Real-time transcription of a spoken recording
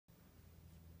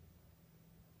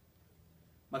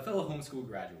My fellow homeschool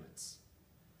graduates,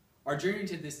 our journey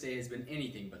to this day has been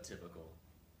anything but typical.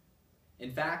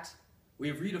 In fact, we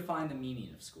have redefined the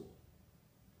meaning of school.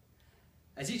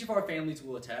 As each of our families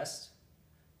will attest,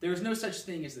 there is no such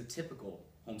thing as the typical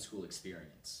homeschool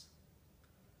experience.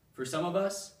 For some of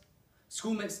us,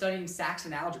 school meant studying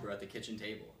Saxon algebra at the kitchen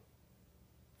table.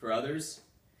 For others,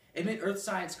 it meant earth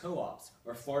science co-ops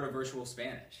or Florida virtual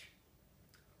Spanish.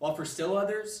 While for still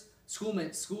others, school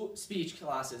meant school speech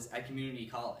classes at community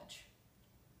college.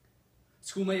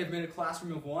 School may have been a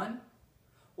classroom of one,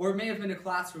 or it may have been a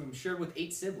classroom shared with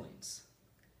 8 siblings.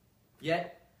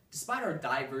 Yet, despite our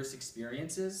diverse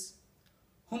experiences,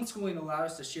 homeschooling allowed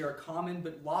us to share a common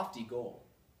but lofty goal: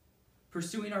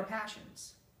 pursuing our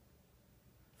passions.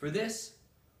 For this,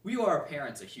 we owe our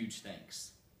parents a huge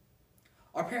thanks.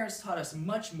 Our parents taught us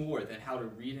much more than how to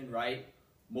read and write,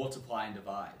 multiply and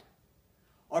divide.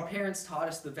 Our parents taught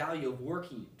us the value of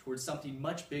working towards something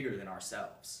much bigger than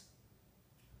ourselves.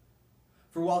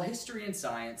 For while history and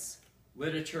science,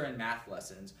 literature and math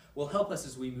lessons will help us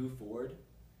as we move forward,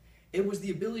 it was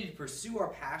the ability to pursue our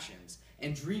passions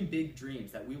and dream big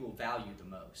dreams that we will value the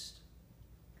most.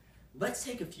 Let's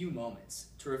take a few moments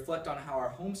to reflect on how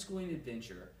our homeschooling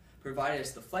adventure provided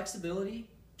us the flexibility,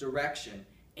 direction,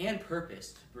 and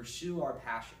purpose to pursue our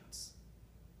passions.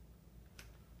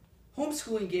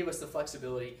 Homeschooling gave us the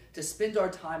flexibility to spend our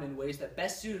time in ways that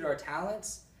best suited our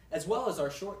talents as well as our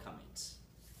shortcomings.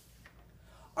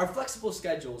 Our flexible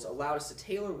schedules allowed us to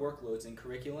tailor workloads and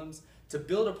curriculums to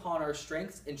build upon our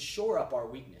strengths and shore up our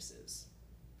weaknesses.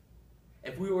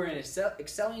 If we were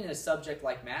excelling in a subject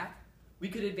like math, we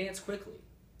could advance quickly.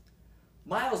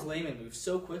 Miles Lehman moved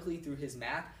so quickly through his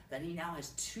math that he now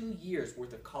has 2 years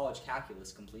worth of college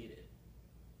calculus completed.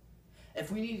 If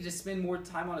we needed to spend more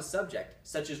time on a subject,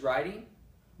 such as writing,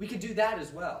 we could do that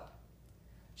as well.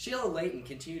 Shayla Layton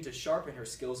continued to sharpen her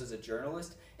skills as a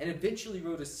journalist and eventually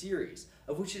wrote a series,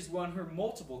 of which has won her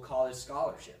multiple college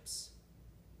scholarships.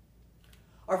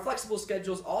 Our flexible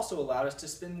schedules also allowed us to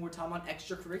spend more time on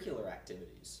extracurricular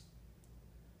activities.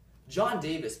 John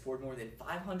Davis poured more than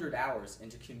 500 hours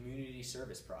into community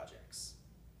service projects.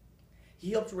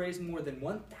 He helped raise more than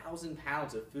 1,000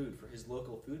 pounds of food for his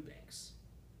local food banks.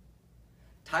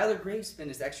 Tyler Graves spent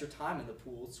his extra time in the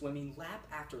pool swimming lap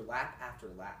after lap after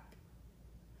lap.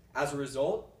 As a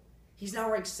result, he's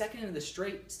now ranked second in the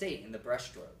state in the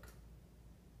breaststroke.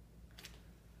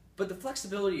 But the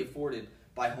flexibility afforded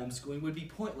by homeschooling would be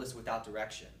pointless without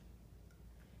direction.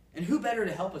 And who better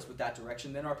to help us with that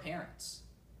direction than our parents?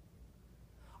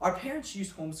 Our parents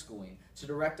used homeschooling to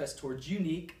direct us towards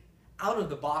unique,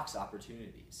 out-of-the-box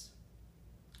opportunities.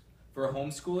 For a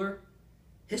homeschooler,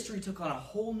 history took on a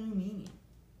whole new meaning.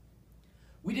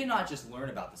 We did not just learn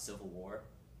about the Civil War.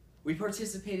 We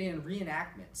participated in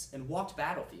reenactments and walked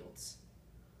battlefields.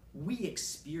 We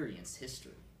experienced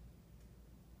history.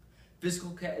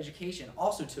 Physical education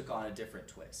also took on a different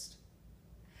twist.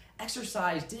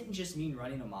 Exercise didn't just mean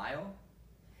running a mile.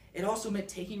 It also meant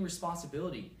taking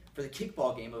responsibility for the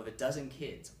kickball game of a dozen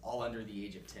kids, all under the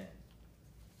age of 10.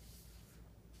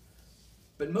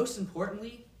 But most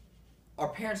importantly, our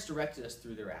parents directed us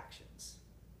through their actions.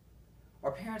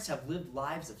 Our parents have lived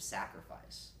lives of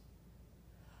sacrifice.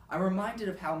 I'm reminded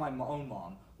of how my own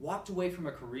mom walked away from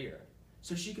a career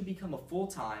so she could become a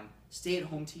full-time,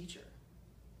 stay-at-home teacher.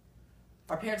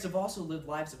 Our parents have also lived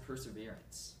lives of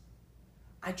perseverance.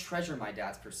 I treasure my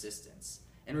dad's persistence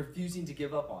and refusing to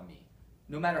give up on me,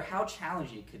 no matter how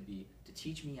challenging it could be to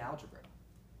teach me algebra.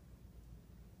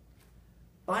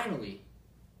 Finally,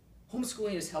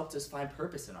 homeschooling has helped us find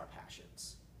purpose in our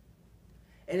passions.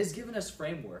 It has given us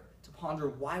framework to ponder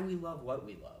why we love what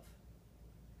we love.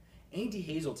 Andy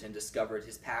Hazelton discovered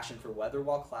his passion for weather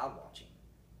while cloud watching.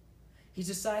 He's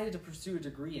decided to pursue a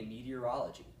degree in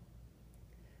meteorology.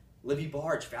 Livy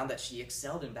Barge found that she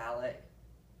excelled in ballet.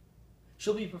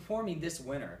 She'll be performing this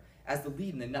winter as the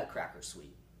lead in the Nutcracker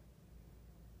Suite.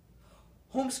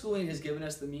 Homeschooling has given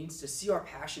us the means to see our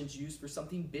passions used for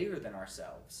something bigger than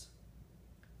ourselves.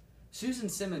 Susan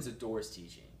Simmons adores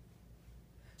teaching.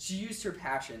 She used her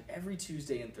passion every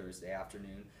Tuesday and Thursday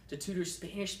afternoon to tutor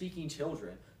Spanish-speaking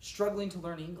children struggling to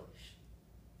learn English.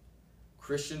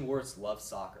 Christian Wirtz loves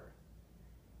soccer.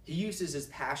 He uses his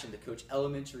passion to coach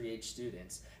elementary-age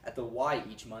students at the Y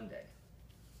each Monday.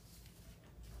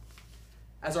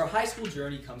 As our high school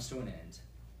journey comes to an end,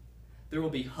 there will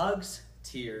be hugs,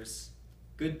 tears,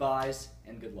 goodbyes,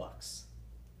 and good lucks.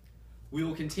 We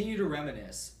will continue to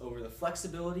reminisce over the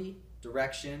flexibility,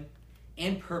 direction,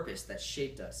 and purpose that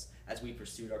shaped us as we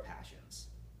pursued our passions.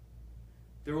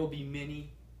 There will be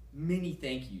many, many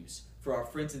thank yous for our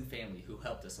friends and family who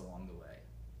helped us along the way.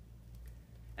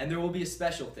 And there will be a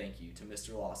special thank you to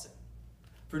Mr. Lawson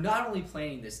for not only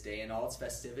planning this day and all its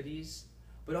festivities,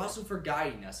 but also for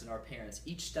guiding us and our parents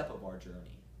each step of our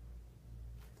journey.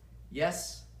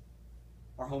 Yes,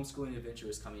 our homeschooling adventure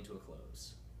is coming to a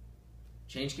close.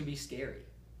 Change can be scary,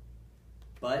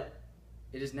 but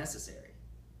it is necessary.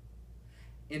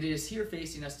 And it is here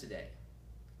facing us today.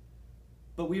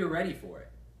 But we are ready for it.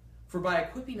 For by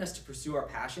equipping us to pursue our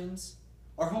passions,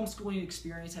 our homeschooling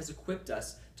experience has equipped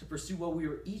us to pursue what we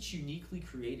were each uniquely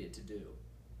created to do.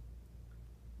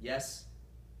 Yes,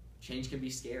 change can be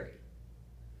scary,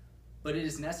 but it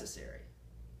is necessary.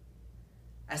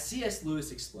 As C.S.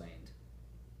 Lewis explained,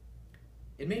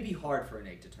 it may be hard for an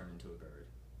egg to turn into a bird.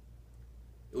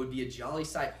 It would be a jolly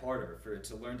sight harder for it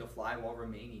to learn to fly while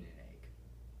remaining an egg.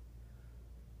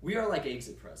 We are like eggs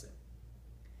at present,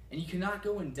 and you cannot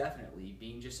go indefinitely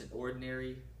being just an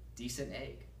ordinary, decent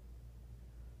egg.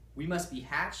 We must be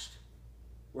hatched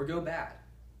or go bad.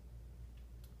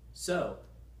 So,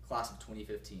 class of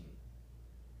 2015,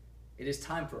 it is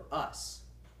time for us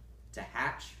to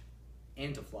hatch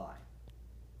and to fly.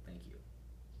 Thank you.